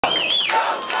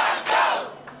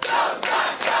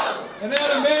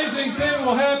amazing thing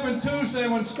will happen Tuesday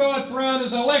when Scott Brown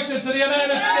is elected to the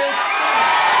United States.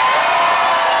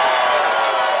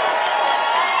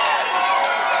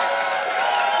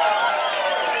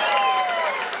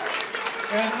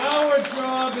 And our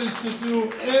job is to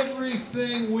do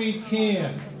everything we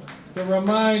can to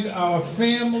remind our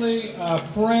family, our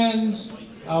friends,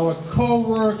 our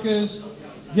co-workers,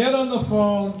 get on the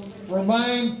phone,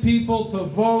 remind people to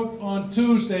vote on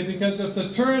Tuesday, because if the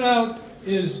turnout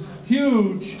is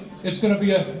huge, it's going to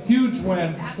be a huge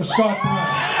win for Scott Brown.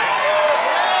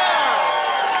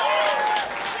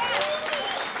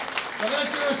 So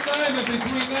that's your assignment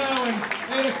between now and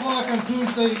 8 o'clock on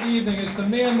Tuesday evening, is to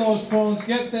man those phones,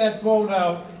 get that vote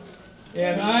out.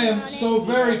 And I am so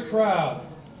very proud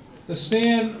to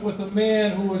stand with a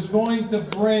man who is going to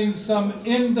bring some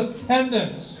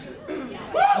independence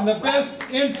and the best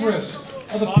interest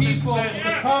of the people of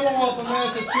the Commonwealth of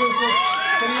Massachusetts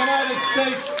to the United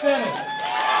States Senate.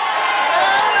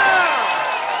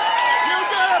 You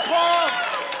did it, Paul!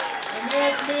 And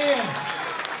that man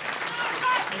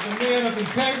is a man of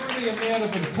integrity, a man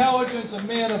of intelligence, a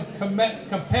man of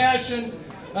compassion,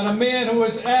 and a man who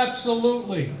is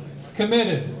absolutely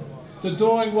committed to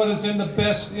doing what is in the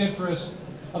best interest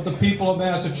of the people of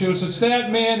Massachusetts.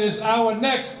 That man is our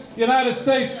next United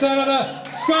States Senator,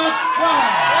 Scott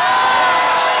Brown.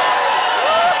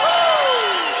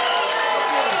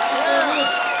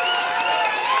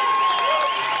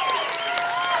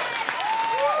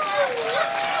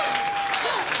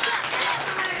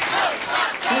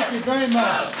 Thank you very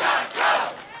much.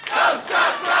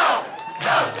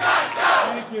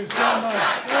 Thank you so much.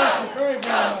 Thank you very, very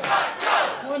much.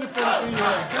 Wonderful to be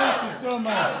here. Thank you so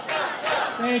much.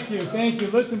 Thank you, thank you.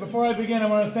 Listen, before I begin, I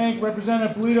want to thank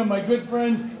Representative Polito, my good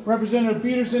friend. Representative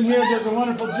Peterson here does a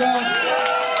wonderful job.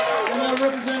 I know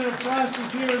Representative Frost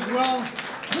is here as well. I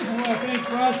want to thank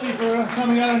Frosty for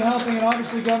coming out and helping, and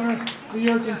obviously, Governor, for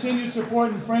your continued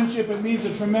support and friendship. It means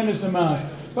a tremendous amount.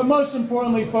 But most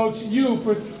importantly, folks, you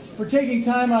for taking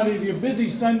time out of your busy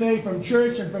Sunday from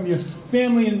church and from your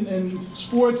family and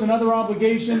sports and other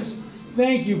obligations.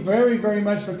 Thank you very, very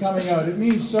much for coming out. It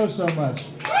means so, so much.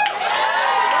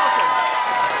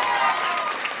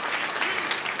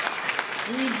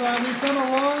 We've come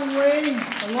a long way,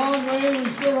 and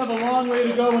we still have a long way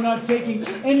to go. We're not taking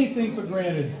anything for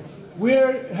granted.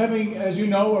 We're having, as you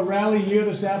know, a rally here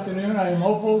this afternoon. I am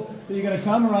hopeful that you're going to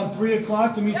come around 3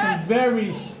 o'clock to meet some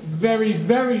very, very,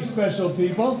 very special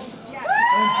people. Yes.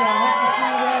 And so I hope to see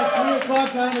you there at 3 o'clock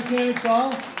down at Mechanics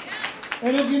Hall.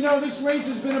 And as you know, this race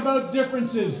has been about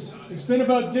differences. It's been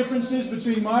about differences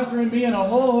between Martha and me on a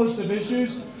whole host of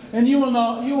issues. And you all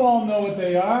know what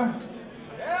they are.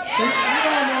 You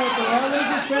all know what they are. Let me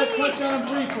just touch on them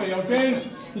briefly, okay?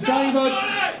 You're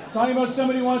talking about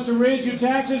somebody who wants to raise your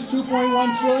taxes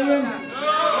 $2.1 trillion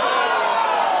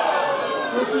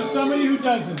versus somebody who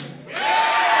doesn't.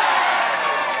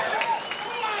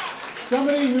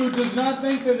 Somebody who does not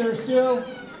think that there's still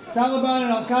Taliban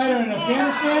and Al-Qaeda in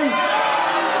Afghanistan.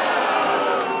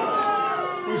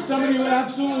 There's somebody who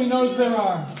absolutely knows there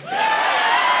are.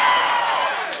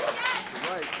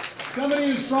 Somebody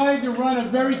who's trying to run a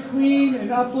very clean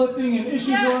and uplifting and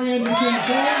issues-oriented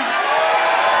campaign.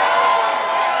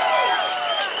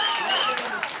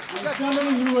 And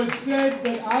somebody who has said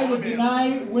that I would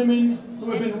deny women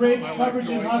who have been raped coverage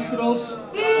in hospitals.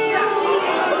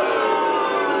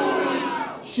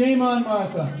 Shame on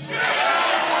Martha.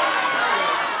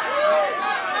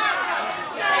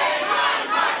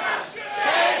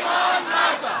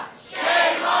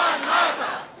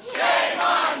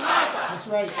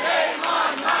 Right. Shame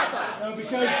on Martha.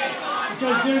 Because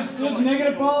there's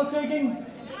negative politicking,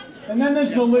 and then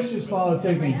there's malicious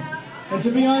politicking. And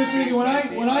to be honest with you,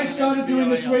 when I started doing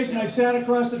this race and I sat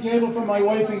across the table from my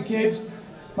wife and kids,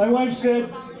 my wife said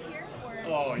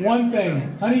one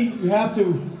thing: honey, you have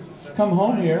to come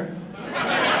home here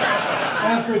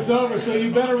after it's over, so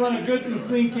you better run a good and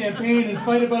clean campaign and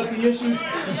fight about the issues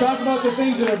and talk about the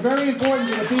things that are very important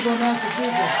to the people of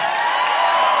Massachusetts.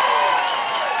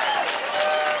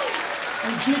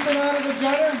 And keep it out of the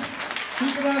gutter.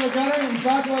 Keep it out of the gutter and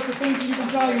talk about the things that you've been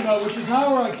talking about, which is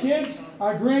how our kids,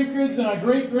 our grandkids, and our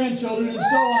great-grandchildren, and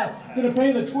so on, going to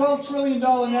pay the $12 trillion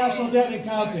national debt and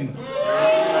counting.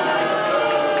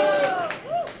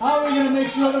 How are we going to make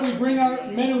sure that we bring our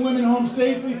men and women home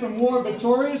safely from war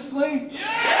victoriously?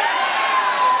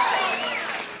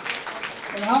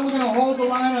 And how we're going to hold the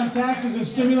line on taxes and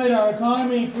stimulate our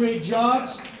economy and create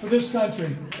jobs for this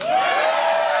country.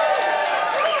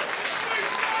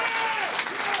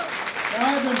 I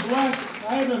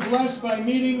have been blessed by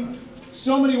meeting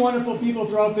so many wonderful people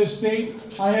throughout this state.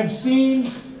 I have seen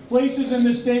places in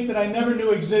this state that I never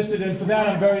knew existed, and for that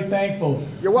I'm very thankful.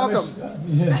 You're welcome.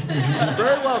 You're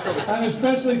very welcome. I'm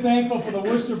especially thankful for the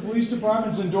Worcester Police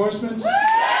Department's endorsements. The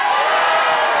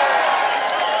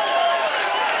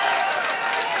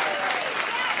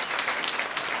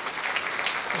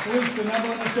Police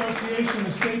Benevolent Association,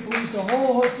 the State Police, a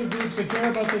whole host of groups that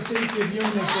care about the safety of you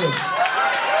and your kids.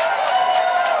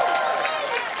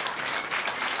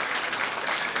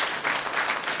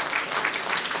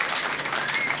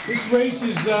 This race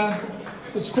is,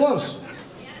 it's close.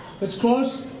 It's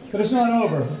close, but it's not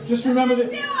over. Just remember the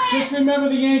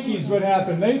Yankees, what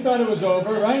happened. They thought it was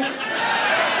over, right?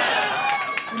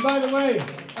 And by the way,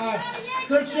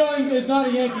 Kurt Schilling is not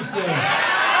a Yankees fan.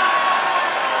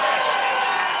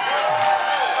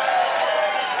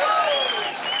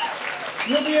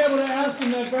 You'll be able to ask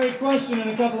him that very question in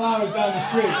a couple hours down the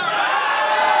street.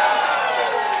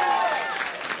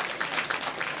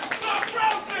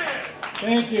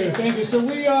 Thank you, thank you. So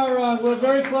we're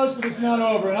very close, but it's not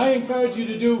over. And I encourage you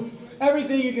to do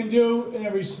everything you can do in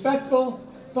a respectful,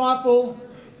 thoughtful,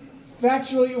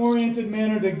 factually oriented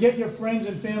manner to get your friends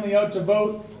and family out to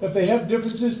vote. If they have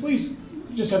differences, please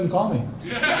just have them call me.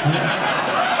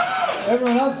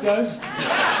 Everyone else does.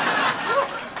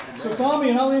 So call me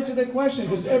and I'll answer that question,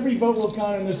 because every vote will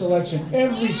count in this election.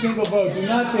 Every single vote. Do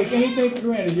not take anything for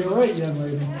granted. You're right, young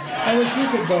lady. I wish you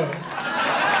could vote.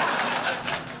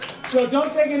 So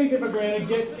don't take anything for granted.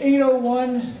 Get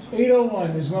 8:01.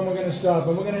 8:01 is when we're going to stop.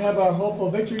 And we're going to have our hopeful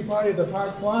victory party at the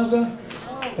Park Plaza.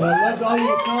 And I'd love all you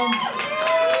to come.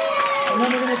 And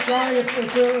then we're going to try,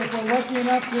 if we're lucky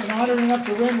enough to, and honored enough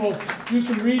to win, we'll do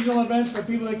some regional events for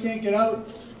people that can't get out.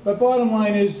 But bottom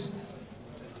line is,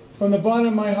 from the bottom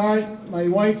of my heart, my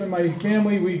wife and my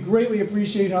family, we greatly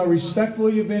appreciate how respectful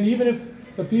you've been, even if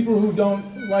the people who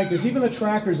don't like us, even the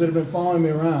trackers that have been following me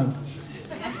around.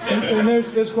 And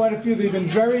there's quite a few. They've been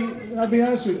very, I'll be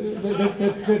honest with you,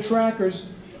 the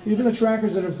trackers, even the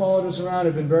trackers that have followed us around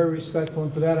have been very respectful,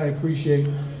 and for that I appreciate.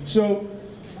 So,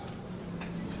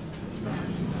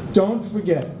 don't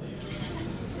forget,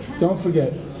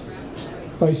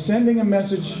 by sending a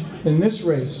message in this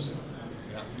race,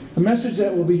 a message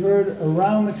that will be heard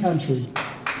around the country,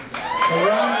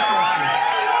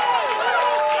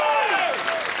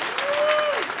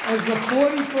 as the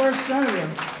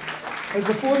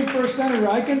 41st senator,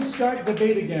 I can start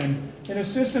debate again in a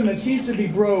system that seems to be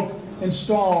broke and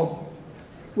stalled,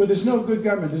 where there's no good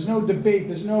government, there's no debate,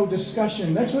 there's no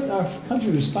discussion. That's what our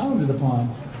country was founded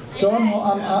upon. So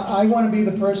I want to be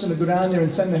the person to go down there and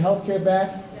send the health care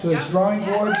back to its drawing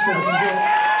board so they can do it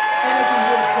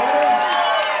better.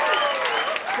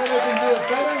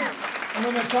 And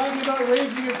when they're talking about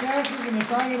raising your taxes, and they're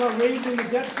talking about raising the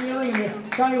debt ceiling, and they're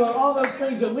talking about all those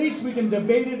things, at least we can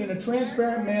debate it in a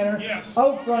transparent manner,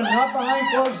 out front, not behind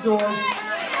closed doors.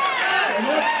 And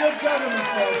that's good government,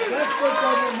 folks. That's good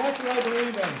government. That's what I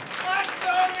believe in.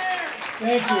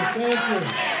 Thank you. Thank you.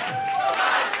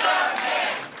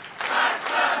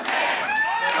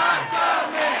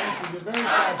 You're very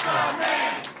thoughtful.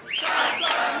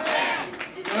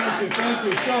 Thank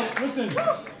you. So, listen.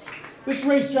 This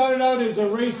race started out as a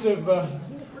race of,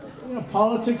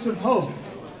 politics of hope.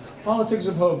 Politics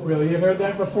of hope, really. You heard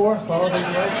that before? Politics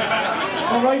of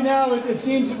hope? Well, right now, it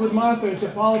seems with Martha, it's a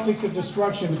politics of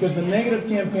destruction, because the negative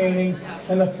campaigning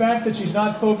and the fact that she's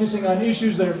not focusing on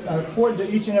issues that are important to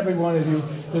each and every one of you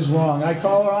is wrong. I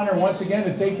call her on her once again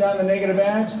to take down the negative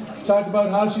ads, talk about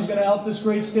how she's going to help this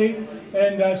great state,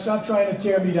 and stop trying to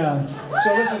tear me down.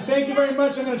 So listen, thank you very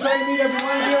much. I'm going to try to meet every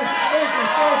one of you. Thank you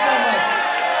so much.